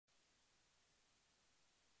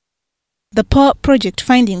The POWER project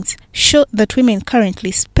findings show that women currently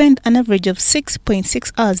spend an average of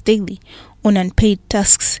 6.6 hours daily on unpaid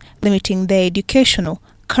tasks, limiting their educational,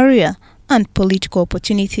 career, and political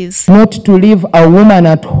opportunities. Not to leave a woman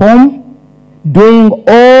at home doing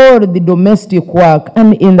all the domestic work,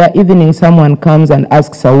 and in the evening someone comes and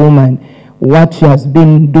asks a woman what she has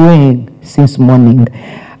been doing since morning.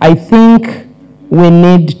 I think we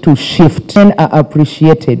need to shift. Men are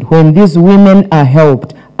appreciated. When these women are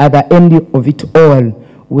helped at the end of it all,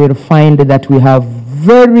 we'll find that we have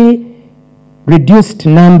very reduced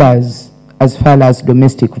numbers as far as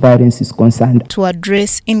domestic violence is concerned. To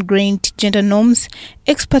address ingrained gender norms,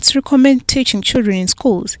 experts recommend teaching children in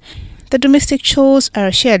schools that domestic chores are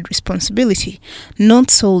a shared responsibility, not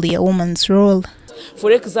solely a woman's role. For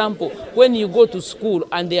example, when you go to school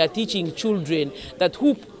and they are teaching children that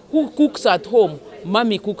who cooks at home,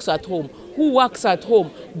 mommy cooks at home, who works at home,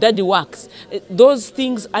 daddy works. Those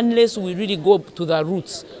things, unless we really go to the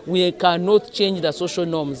roots, we cannot change the social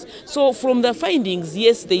norms. So from the findings,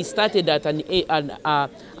 yes, they started at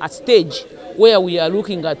a stage where we are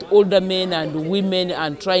looking at older men and women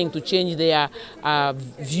and trying to change their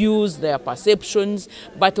views, their perceptions.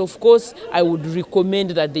 But of course, I would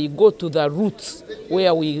recommend that they go to the roots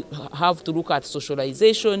where we have to look at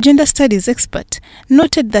socialization. Gender studies expert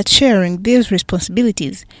noted that sharing these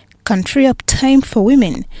responsibilities can free up time for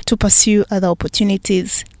women to pursue other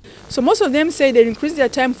opportunities. So most of them say they increase their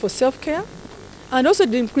time for self-care and also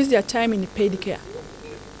they increase their time in paid care,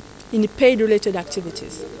 in paid related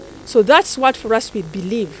activities. So that's what for us we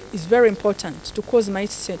believe is very important to cause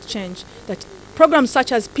mindset change, that programs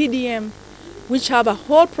such as PDM, which have a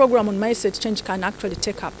whole program on mindset change, can actually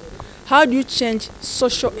take up. How do you change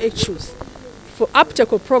social issues for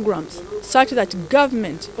uptake of programs such that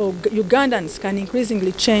government or Ugandans can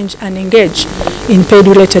increasingly change and engage in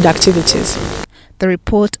paid-related activities? The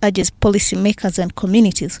report urges policymakers and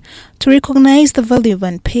communities to recognize the value of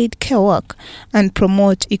unpaid care work and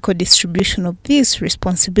promote equal distribution of these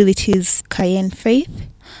responsibilities. Cayenne Faith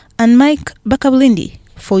and Mike Bakabulindi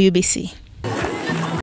for UBC.